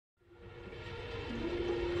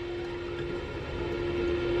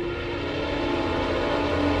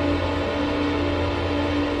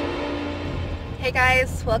Hey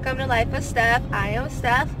guys, welcome to Life with Steph. I am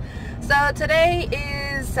Steph. So today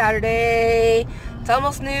is Saturday, it's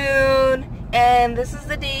almost noon, and this is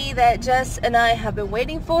the day that Jess and I have been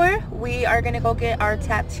waiting for. We are gonna go get our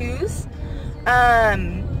tattoos.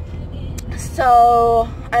 So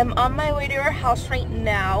I'm on my way to her house right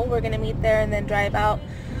now. We're gonna meet there and then drive out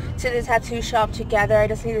to the tattoo shop together. I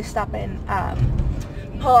just need to stop and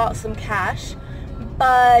pull out some cash.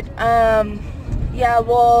 But yeah,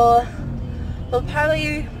 we'll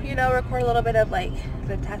probably, you know, record a little bit of like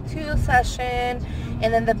the tattoo session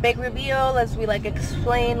and then the big reveal as we like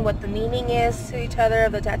explain what the meaning is to each other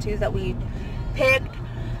of the tattoos that we picked.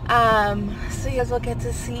 So you guys will get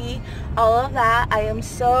to see all of that. I am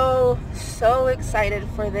so excited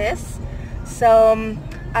for this. So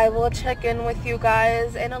I will check in with you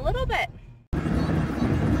guys in a little bit.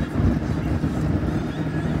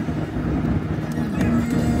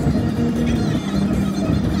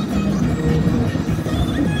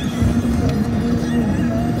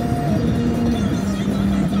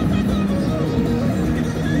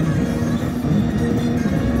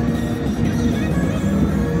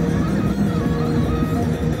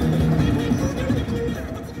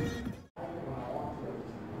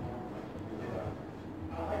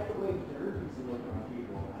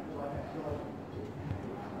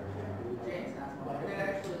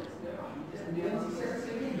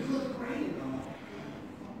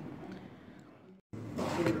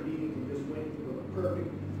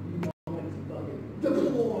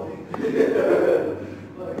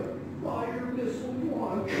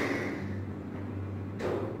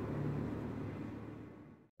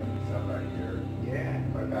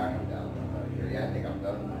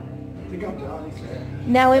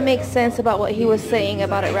 Now it makes sense about what he was saying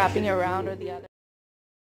about it wrapping around or the other.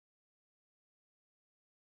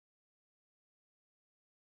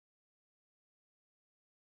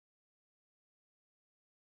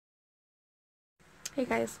 Hey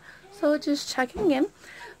guys, so just checking in.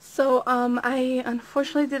 So I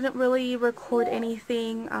unfortunately didn't really record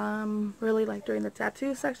anything really like during the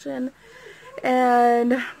tattoo section,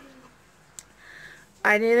 and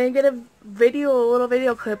I didn't get a little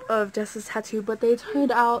video clip of Jess's tattoo, but they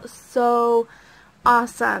turned out so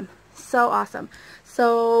awesome. So awesome.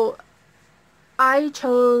 So I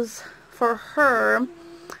chose for her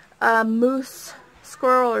a moose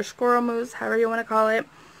squirrel or squirrel moose, however you want to call it.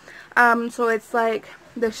 So it's like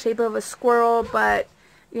the shape of a squirrel, but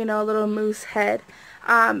you know, a little moose head.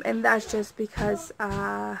 And that's just because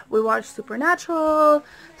we watched Supernatural,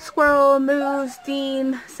 Squirrel, Moose,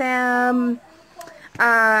 Dean, Sam.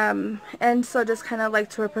 And so just kind of like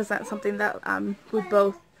to represent something that we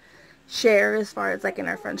both share as far as like in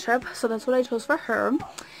our friendship. So that's what I chose for her.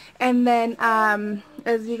 And then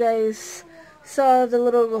as you guys saw the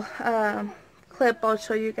little clip, I'll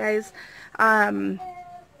show you guys.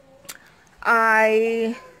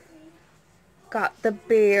 I got the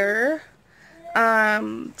bear.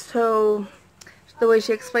 So the way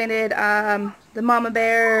she explained it, the mama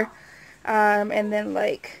bear, and then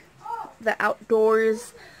like the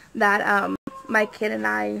outdoors that my kid and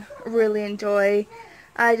I really enjoy.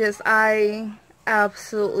 I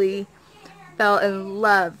absolutely fell in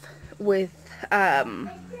love with the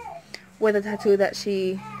tattoo that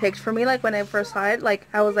she picked for me. Like when I first saw it, like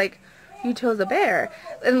I was like, you chose a bear.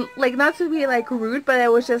 And like, not to be like rude, but I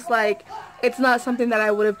was just like, it's not something that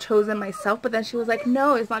I would have chosen myself. But then she was like,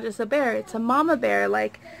 no, it's not just a bear, it's a mama bear.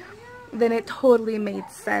 Like, then it totally made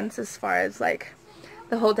sense as far as like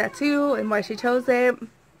the whole tattoo and why she chose it.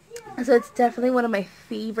 So it's definitely one of my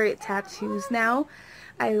favorite tattoos now.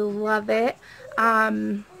 I love it.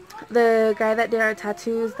 The guy that did our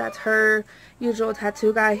tattoos, that's her usual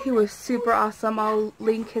tattoo guy, he was super awesome. I'll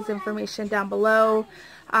link his information down below.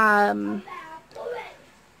 Yeah,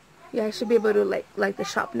 I should be able to like the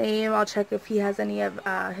shop name. I'll check if he has any of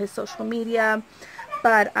his social media.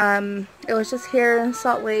 But it was just here in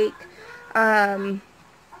Salt Lake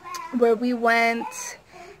where we went.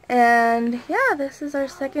 And yeah, this is our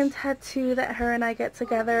second tattoo that her and I get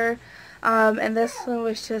together. And this one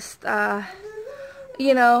was just,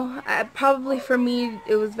 you know, probably for me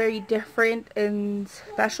it was very different and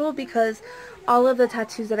special because all of the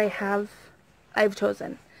tattoos that I have, I've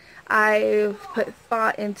chosen. I've put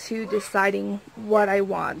thought into deciding what I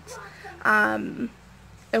want and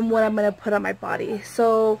what I'm going to put on my body.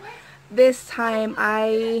 So this time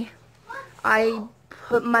I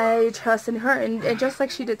put my trust in her, and just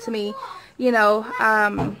like she did to me, you know,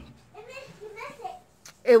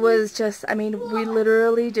 it was just, I mean, we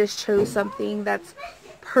literally just chose something that's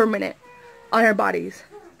permanent on our bodies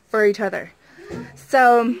for each other.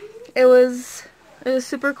 So it was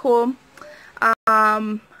super cool.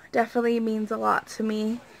 definitely means a lot to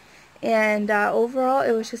me. And overall,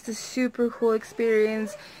 it was just a super cool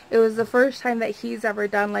experience. It was the first time that he's ever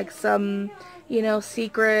done like some, you know,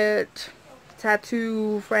 secret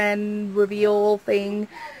tattoo friend reveal thing,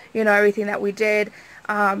 you know, everything that we did.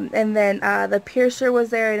 And then the piercer was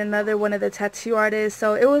there and another one of the tattoo artists.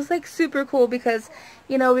 So it was like super cool because,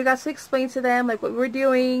 you know, we got to explain to them like what we were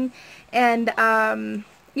doing. And,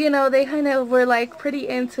 you know, they kind of were like pretty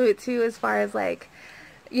into it too, as far as like,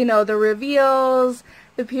 you know, the reveals.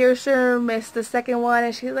 The piercer missed the second one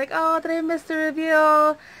and she's like, oh, did I miss the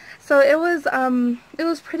reveal? So it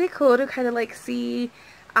was pretty cool to kind of like see,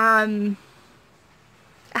 have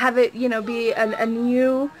it, you know, be a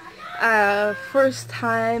new first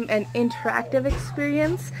time and interactive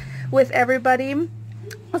experience with everybody.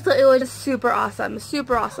 So it was just super awesome,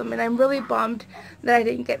 and I'm really bummed that I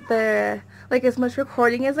didn't get the like as much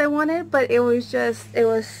recording as I wanted, but it was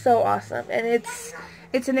so awesome, and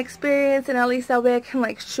it's an experience, and at least that way I can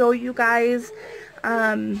like show you guys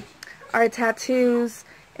our tattoos.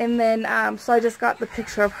 And then so I just got the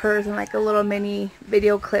picture of hers and like a little mini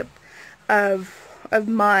video clip of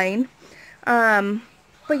mine.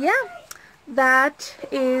 But yeah, that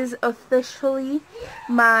is officially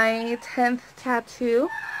my 10th tattoo,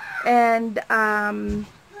 and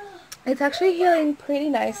it's actually healing pretty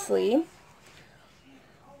nicely.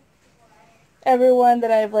 Everyone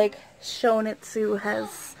that I've like shown it to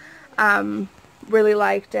has really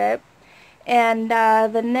liked it. And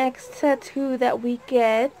the next tattoo that we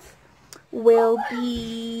get will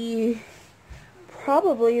be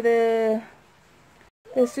probably the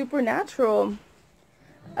supernatural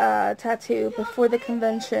tattoo before the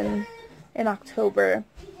convention in October.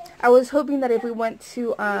 I was hoping that if we went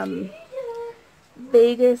to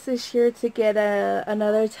Vegas this year to get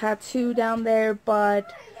another tattoo down there,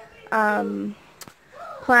 but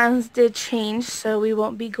plans did change, so we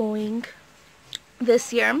won't be going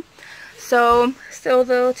this year. So still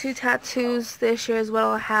though, 2 tattoos this year is what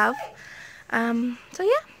I'll have. So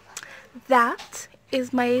yeah, that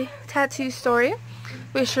is my tattoo story.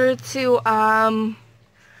 Be sure to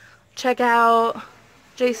check out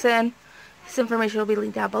Jason. His information will be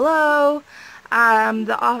linked down below.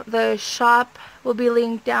 The shop will be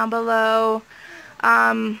linked down below.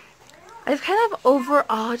 I've kind of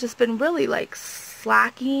overall just been really like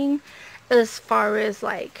slacking as far as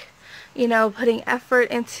like, you know, putting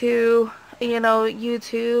effort into, you know,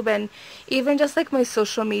 YouTube and even just like my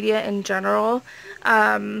social media in general.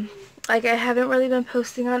 Like I haven't really been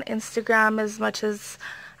posting on Instagram as much as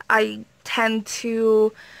I tend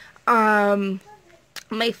to.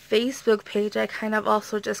 My Facebook page, I kind of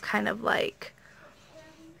also just kind of like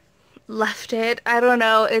left it. I don't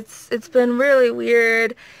know, it's been really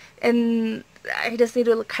weird, and I just need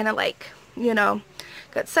to kind of like, you know,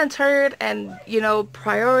 get centered and, you know,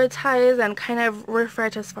 prioritize and kind of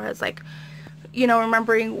refresh as far as like, you know,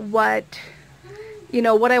 remembering what, you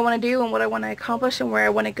know, what I want to do and what I want to accomplish and where I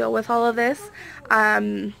want to go with all of this.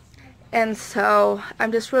 And so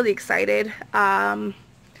I'm just really excited. I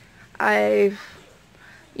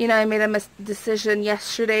made a decision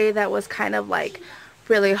yesterday that was kind of like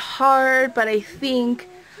really hard, but I think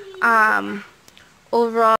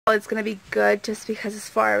overall it's gonna be good, just because as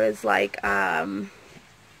far as like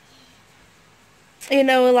you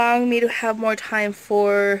know, allowing me to have more time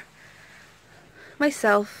for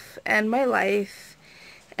myself and my life.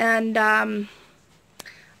 And I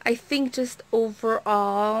think just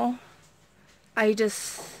overall I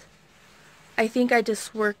think I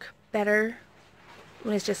just work better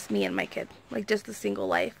when it's just me and my kid, like just a single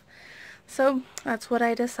life. So that's what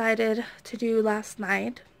I decided to do last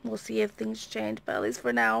night. We'll see if things change, but at least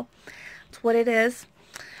for now, it's what it is.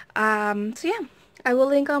 So yeah, I will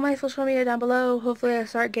link all my social media down below. Hopefully I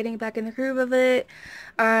start getting back in the groove of it.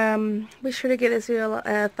 Be sure to give this video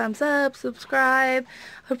a thumbs up, subscribe.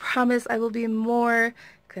 I promise I will be more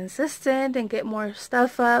consistent and get more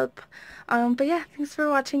stuff up. But yeah, thanks for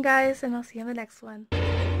watching guys, and I'll see you in the next one.